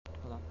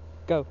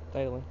Go,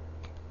 Dylan.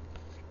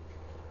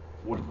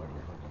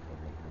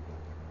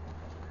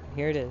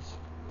 Here it is.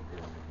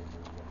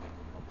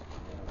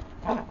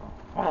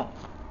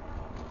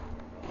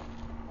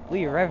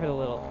 Lee, rev it a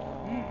little.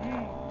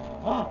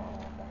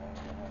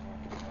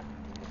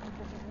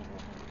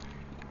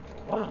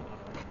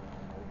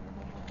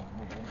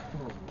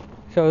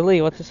 So,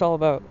 Lee, what's this all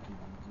about?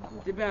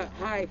 It's about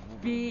high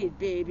speed,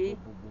 baby.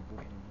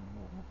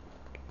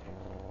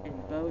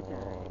 And bow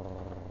tie.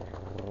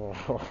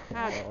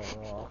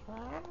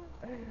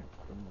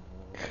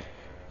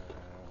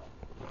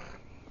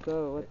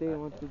 So, what do you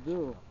want to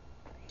do?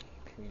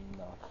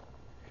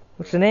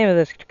 What's the name of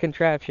this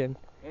contraption?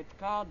 It's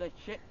called the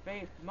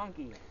shit-faced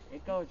monkey.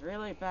 It goes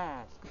really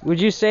fast. Would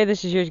you say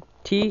this is your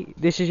key?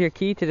 This is your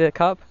key to the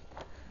cup?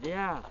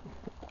 Yeah.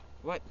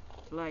 What?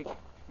 Like,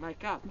 my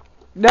cup?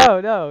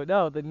 No,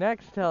 the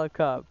Nextel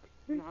cup.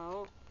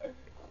 No.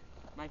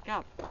 My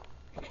cup.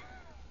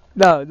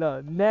 No,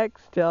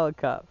 Nextel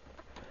cup.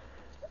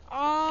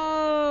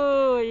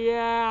 Oh,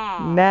 yeah.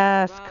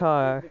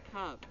 NASCAR. The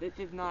cup. This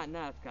is not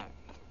NASCAR.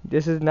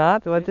 This is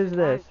not? What is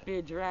this?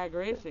 High-speed drag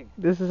racing.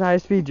 This is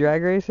high-speed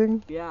drag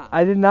racing? Yeah.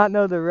 I did not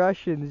know the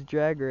Russians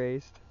drag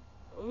raced.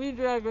 We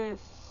drag race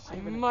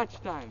much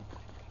time.